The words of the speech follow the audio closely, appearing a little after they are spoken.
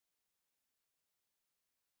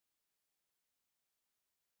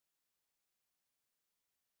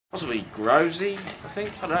Possibly Grosey, I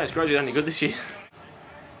think. I don't know, is Grosey only good this year?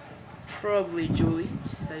 Probably Julie,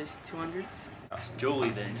 just those 200s. That's Julie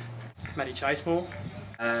then. Matty Chasemore.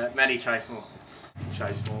 Matty Chasemore.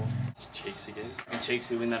 Chasemore. Cheeks again. And Cheeks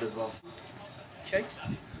who win that as well. Cheeks.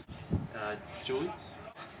 Julie.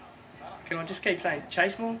 Can I just keep saying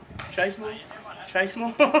Chasemore? Chasemore?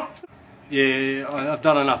 Chasemore? Yeah, I've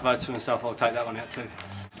done enough votes for myself, I'll take that one out too.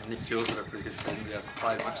 Nick Jewell's got a pretty good season, but he hasn't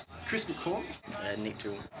played much. Chris McCormick. Nick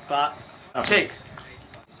Jewell. But Cheeks.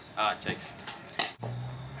 Cheeks.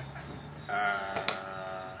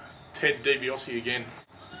 Ted DiBiase again.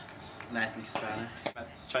 Nathan Cassano.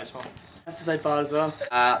 Chasemore. I have to say Bart as well.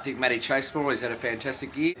 I think Matty Chasemore, he's had a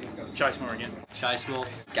fantastic year. Chasemore again. Chasemore.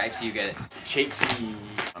 Gatesy, you get it. Cheeksy.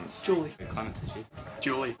 Julie. Clements this year.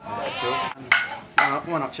 Julie. Why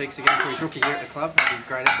not Cheeks again for his rookie year at the club? That'd be a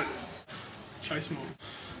great effort. Chasemore.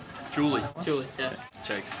 Julie. Julie, yeah.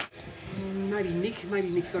 Cheeks. Maybe Nick. Maybe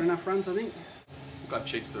Nick's got enough runs, I think. Got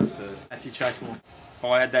Cheeks first third. Matthew Chasemore.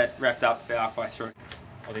 I had that wrapped up about halfway through.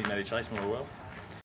 I think Matty Chasemore well.